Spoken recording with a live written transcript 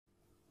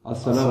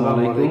Assalamu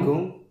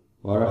alaikum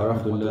wa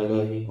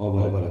rahmatullahi wa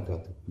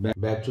barakatuh.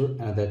 Back to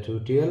another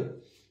tutorial.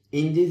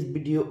 In this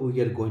video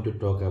we are going to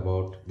talk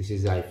about this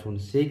is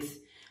iPhone 6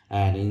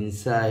 and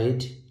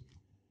inside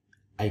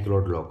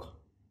iCloud lock.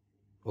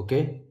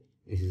 Okay,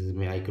 this is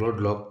my iCloud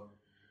lock.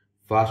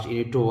 First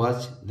you need to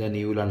watch, then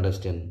you will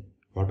understand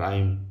what I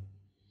am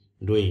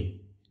doing.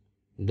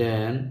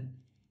 Then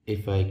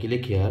if I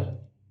click here,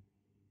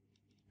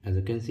 as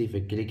you can see, if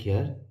I click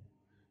here,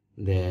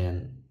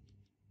 then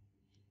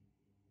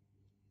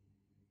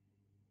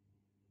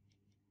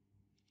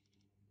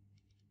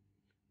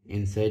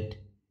inside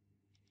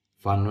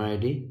Find My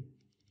ID,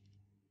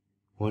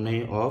 when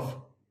I off,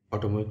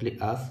 automatically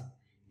ask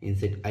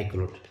inside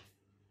iCloud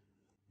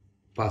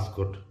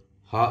passcode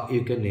how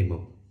you can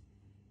remove.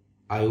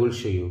 I will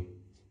show you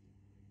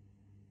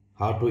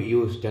how to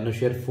use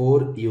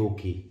𝐃𝐞𝐴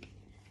key.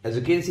 As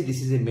you can see,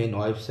 this is the main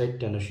website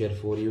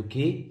𝐃𝐞𝐴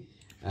key,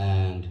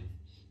 and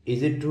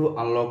easy to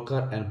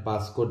unlocker and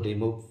passcode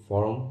remove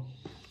for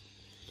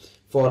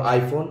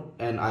iPhone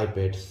and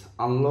iPads.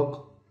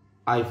 Unlock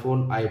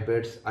iPhone,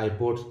 iPads,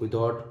 iPods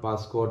without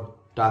passcode,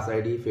 Touch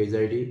ID, Face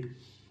ID,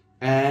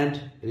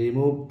 and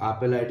remove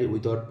Apple ID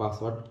without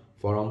password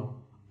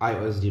from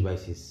iOS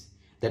devices.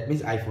 That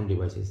means iPhone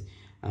devices.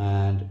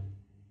 And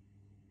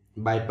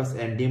bypass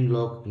NDM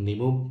lock,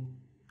 remove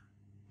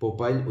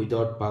profile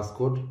without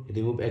passcode,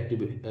 remove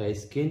active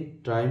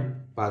skin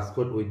time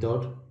passcode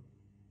without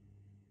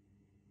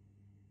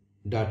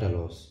data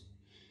loss.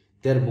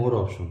 There are more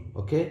options.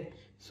 Okay,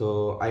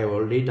 so I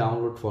already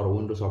download for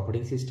Windows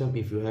operating system.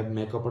 If you have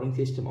Mac operating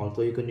system,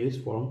 also you can use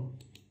from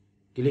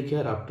click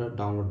here after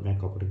download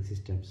Mac operating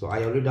system. So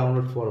I already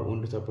download for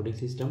Windows operating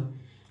system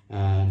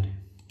and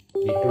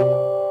need to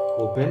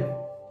open.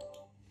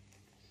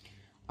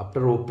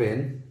 After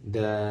open,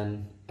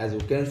 then as you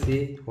can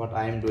see what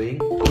I am doing,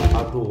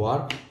 how to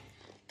work.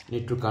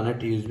 Need to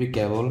connect USB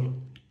cable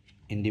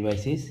in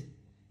devices.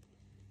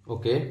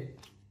 Okay,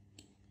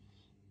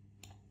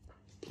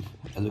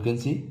 as you can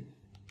see,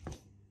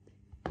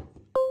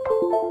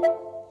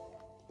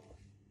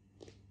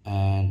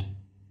 and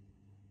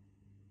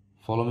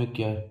follow me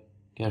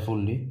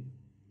carefully,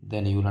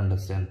 then you will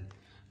understand.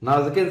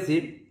 Now as you can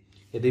see,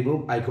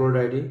 remove iCloud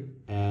ID,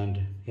 and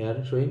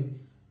here showing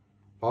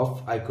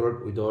off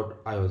iCloud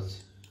without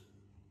iOS.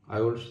 I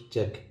will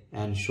check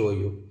and show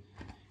you.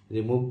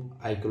 Remove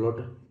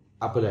iCloud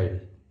Apple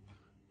ID.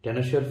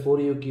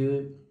 𝐃𝐞𝐴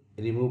key,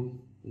 remove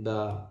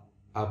the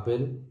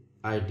Apple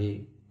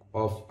ID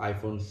of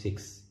iPhone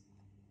 6.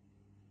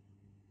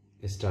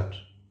 Start.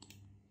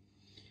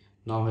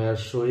 Now here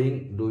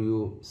showing, do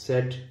you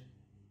set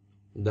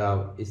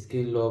the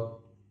screen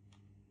lock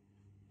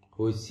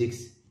with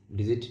 6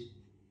 digit,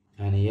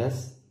 and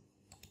yes.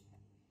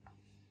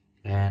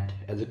 And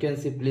as you can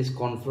see, please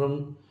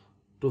confirm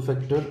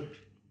two-factor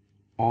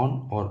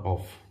on or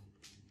off.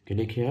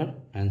 Click here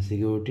and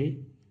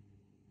security.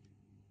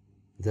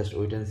 Just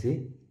wait and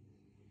see.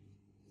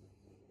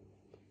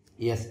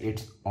 Yes,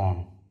 it's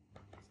on.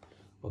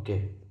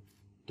 Okay,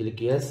 click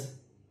yes.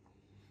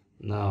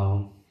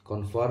 Now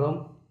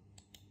confirm.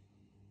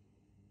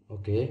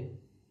 Okay,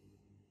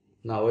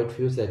 now wait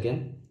few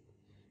seconds.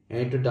 I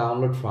need to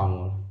download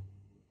firmware.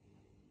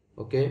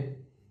 Okay,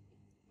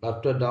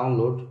 after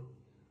download,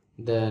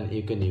 then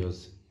you can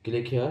use.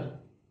 Click here.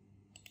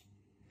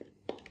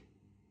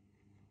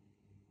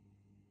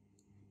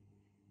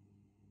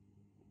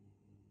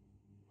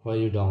 Where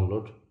you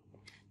download,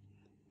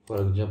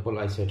 for example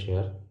I set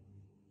here,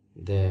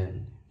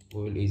 then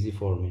will easy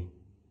for me.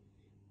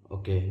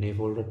 Okay, new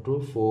folder to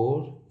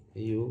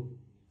𝐴𝐢𝐾.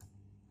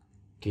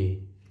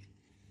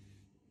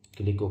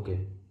 Click OK.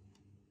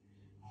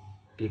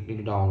 Click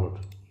to download.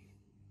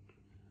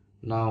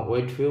 Now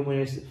wait few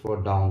minutes for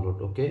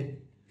download. Okay,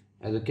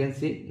 as you can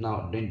see,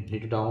 now need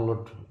to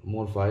download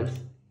more files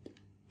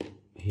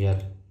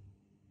here,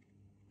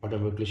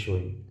 automatically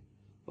showing.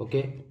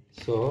 Okay,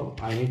 so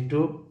I need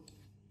to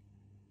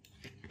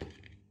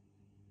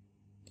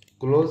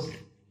close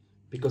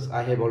because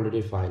I have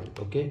already file.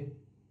 Okay,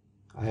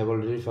 I have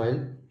already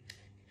file,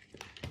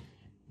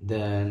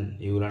 then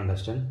you will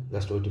understand.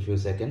 Just wait a few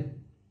seconds.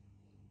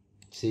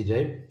 C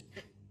drive,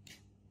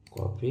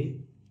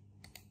 copy,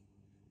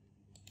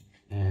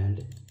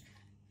 and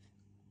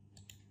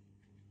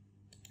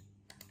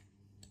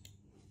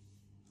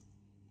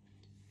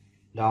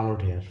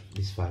download here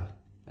this file.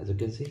 As you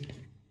can see,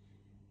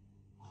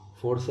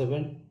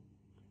 47.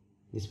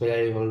 This file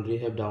I already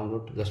have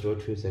downloaded. Just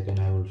wait few seconds,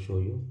 I will show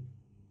you.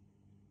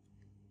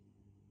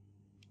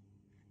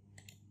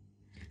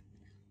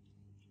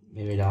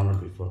 Maybe download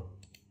before.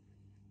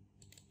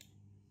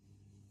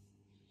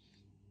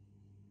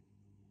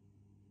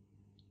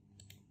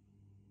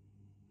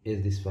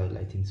 Is this file?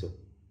 I think so.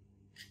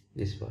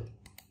 This file.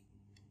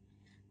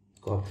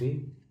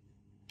 Copy,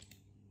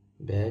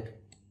 back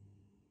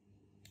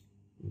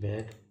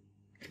here.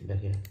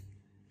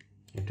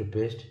 Need to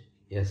paste.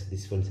 Yes,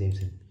 this file same.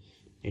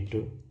 Need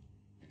to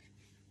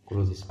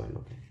close this file.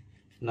 Okay.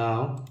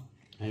 Now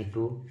I need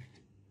to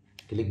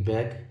click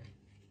back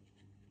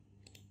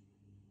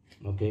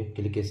Okay,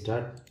 click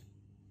start.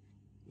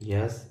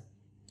 Yes,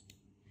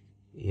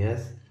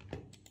 yes,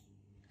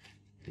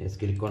 yes,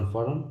 click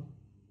confirm.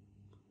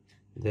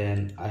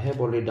 Then I have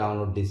already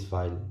downloaded this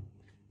file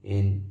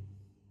in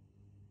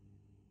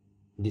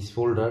this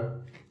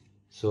folder,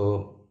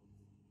 so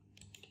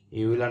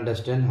you will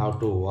understand how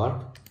to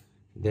work,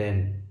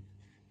 then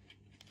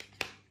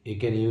you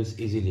can use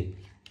easily.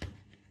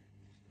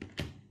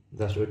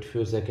 Just wait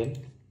few seconds.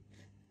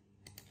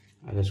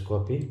 I just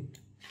copy.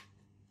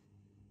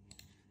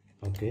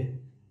 Okay,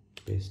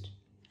 paste.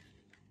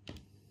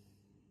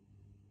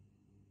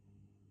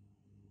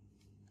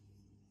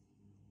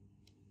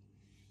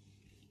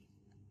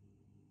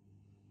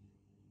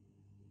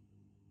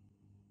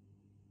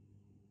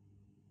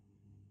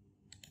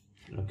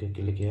 Okay,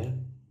 click here.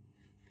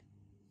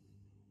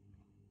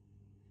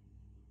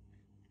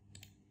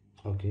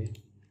 Okay,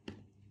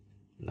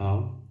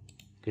 now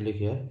click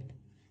here.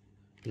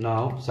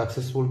 Now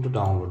successful to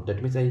download.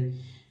 That means I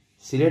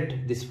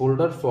select this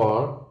folder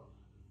for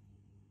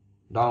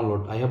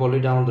download. I have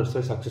already downloaded,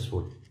 so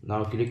successful.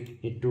 Now click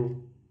it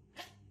to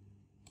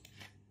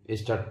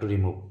start to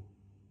remove.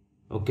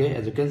 Okay,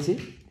 as you can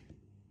see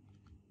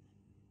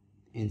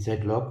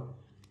inside log,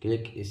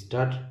 click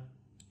start.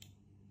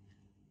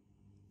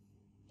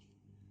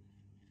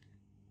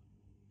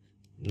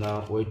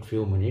 Now wait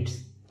few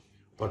minutes,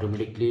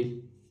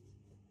 automatically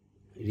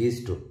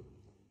restore.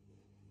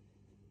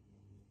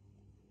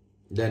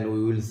 Then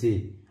we will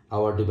see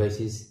our device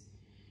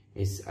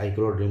is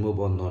iCloud remove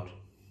or not.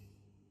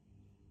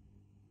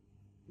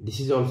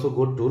 This is also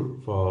good tool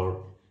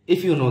for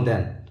if you know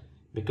then,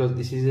 because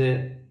this is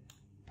a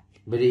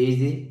very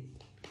easy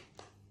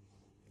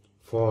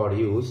for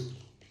use.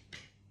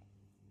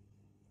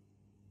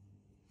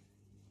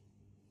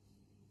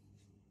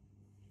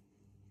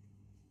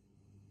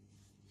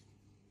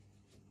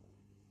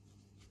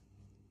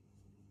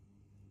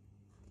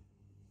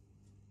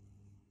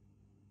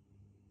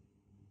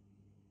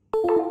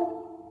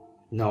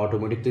 Now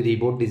automatically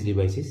reboot these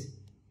devices.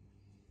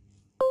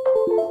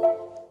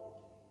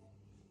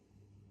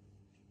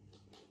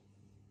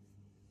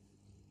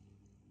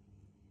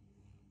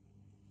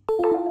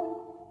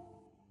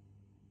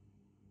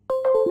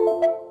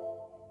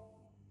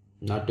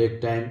 Now take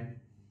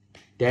time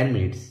 10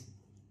 minutes.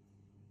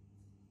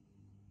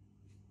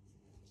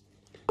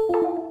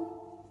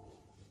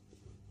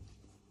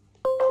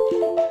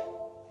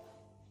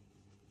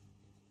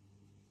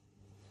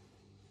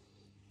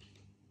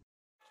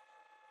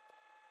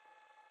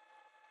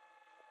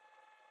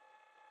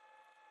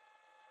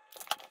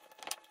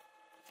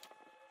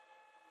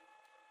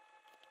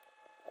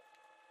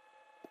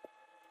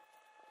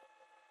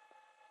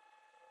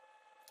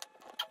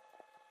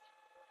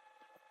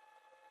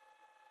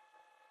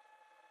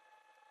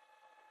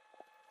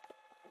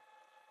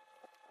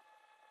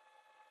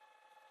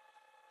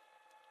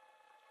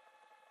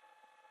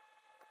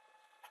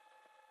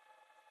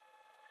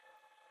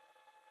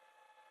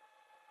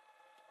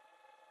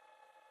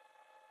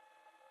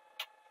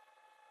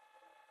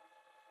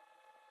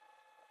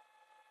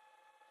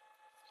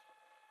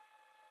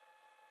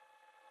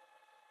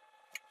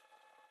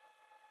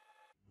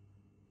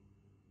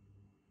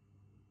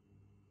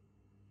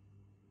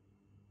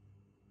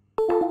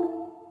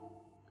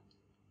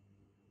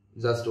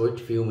 Just wait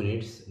few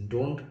minutes.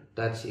 Don't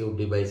touch your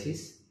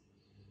devices.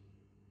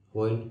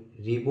 When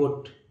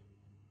reboot,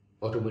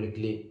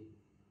 automatically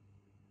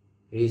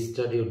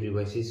restart your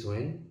devices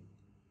when.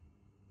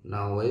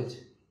 Now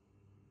wait.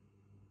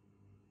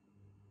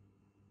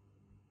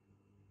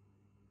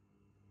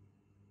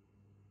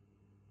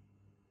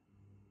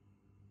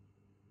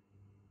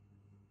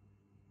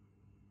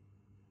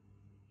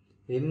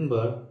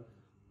 Remember,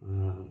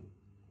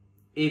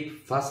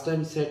 if first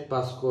time set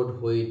passcode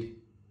with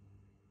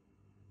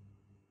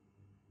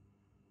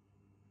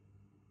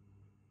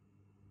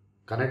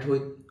connect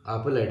with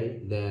Apple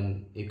ID,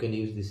 then you can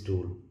use this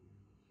tool,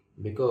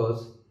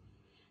 because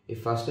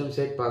if first time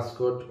set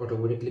passcode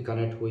automatically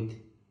connect with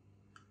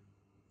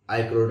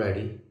iCloud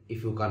ID,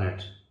 if you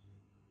connect,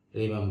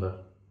 remember,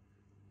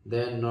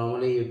 then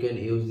normally you can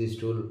use this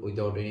tool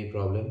without any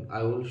problem.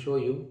 I will show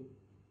you.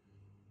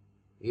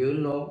 You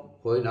will know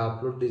when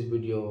upload this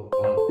video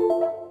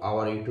on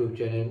our YouTube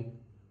channel,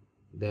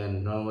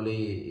 then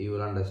normally you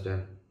will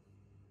understand.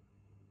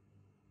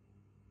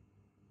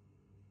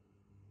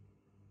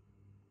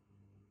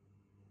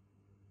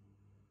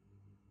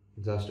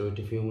 Just wait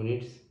a few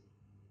minutes.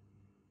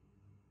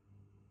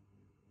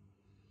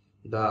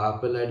 The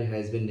Apple ID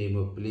has been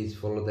removed. Please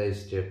follow the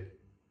step.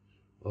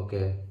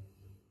 Okay.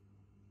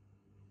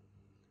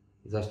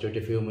 Just wait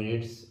a few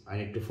minutes. I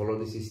need to follow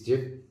this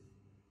step.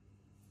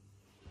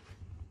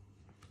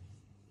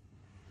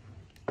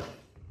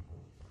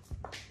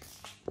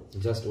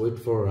 Just wait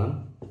for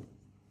run.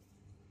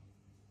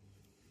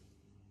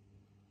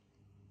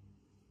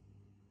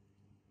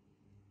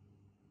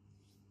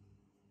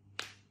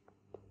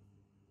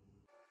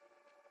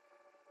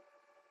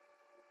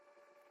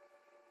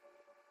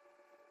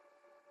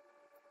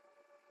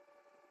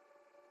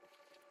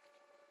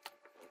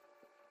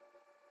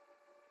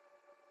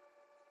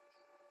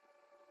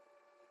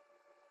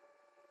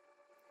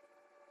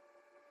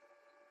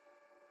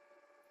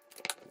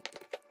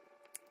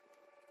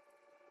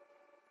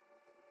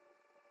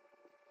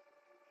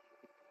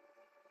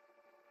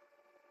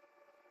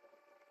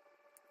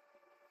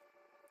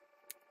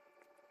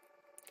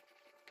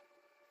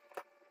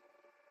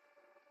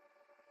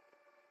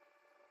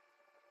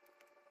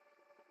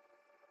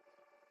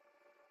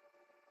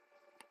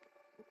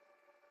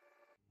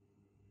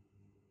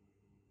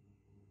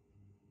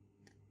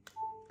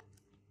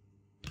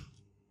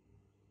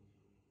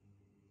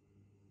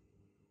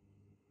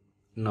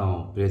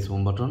 Now press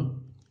home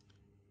button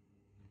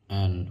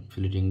and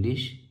fill it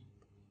English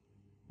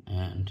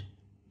and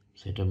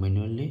set up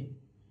manually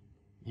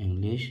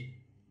English.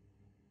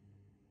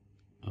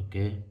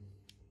 Okay,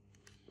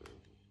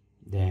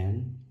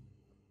 then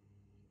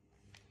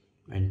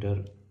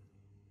enter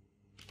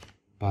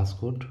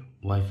passcode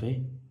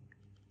Wi-Fi.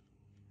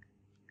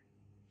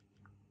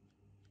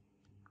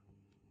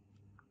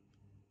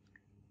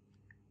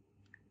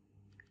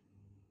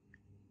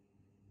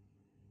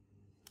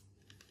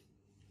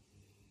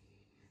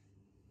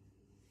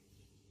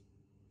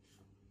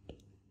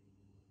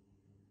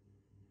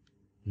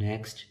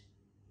 Next,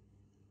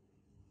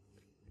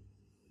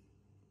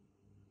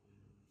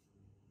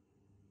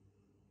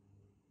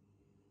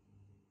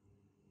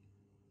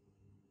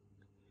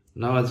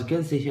 now as you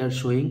can see here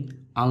showing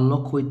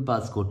unlock with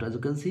passcode. As you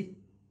can see,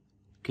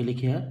 click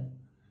here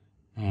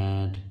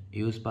and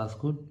use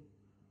passcode.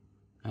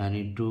 I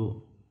need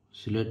to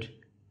select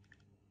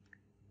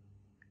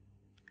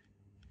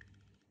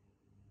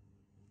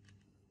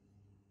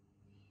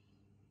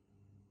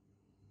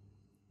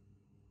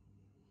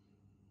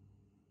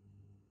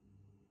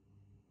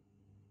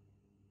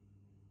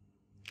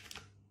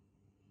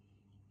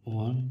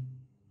one,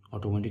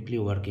 automatically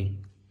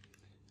working.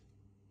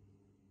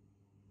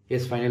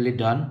 Yes, finally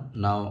done.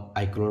 Now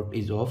iCloud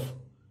is off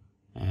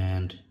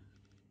and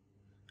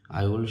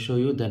I will show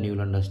you, then you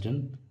will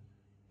understand.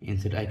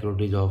 Inside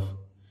iCloud is off.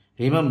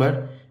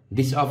 Remember,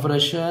 this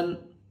operation,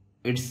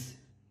 it's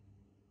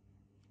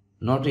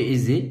not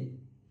easy.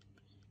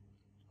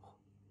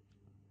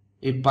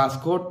 If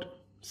passcode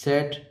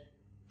set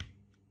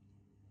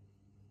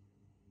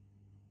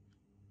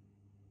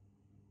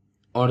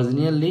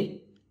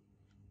originally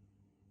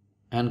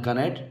and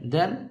connect,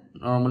 then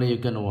normally you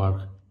can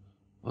work.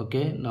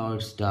 Okay, now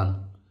it's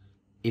done.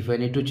 If I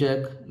need to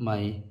check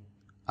my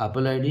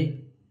Apple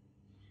ID,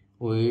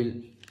 will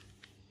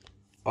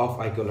off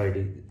iCloud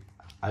ID.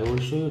 I will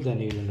show you, then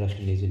you will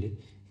understand easily.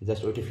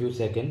 Just wait a few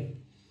seconds.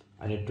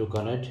 I need to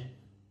connect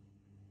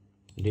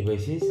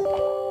devices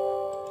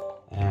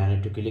and I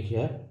need to click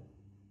here.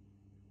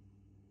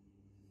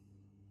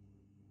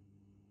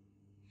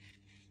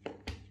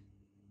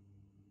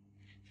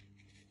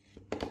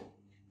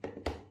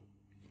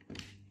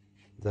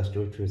 Just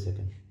wait a few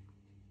seconds.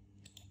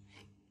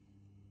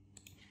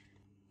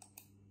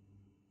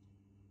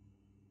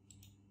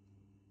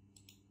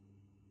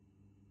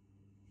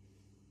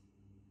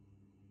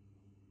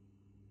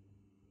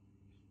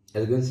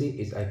 As you can see,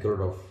 it's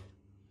iCloud off.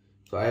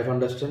 So I have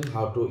understand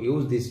how to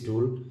use this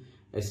tool.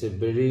 It's a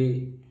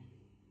very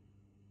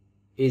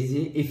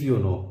easy if you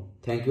know.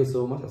 Thank you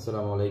so much.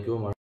 Assalamu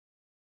alaikum.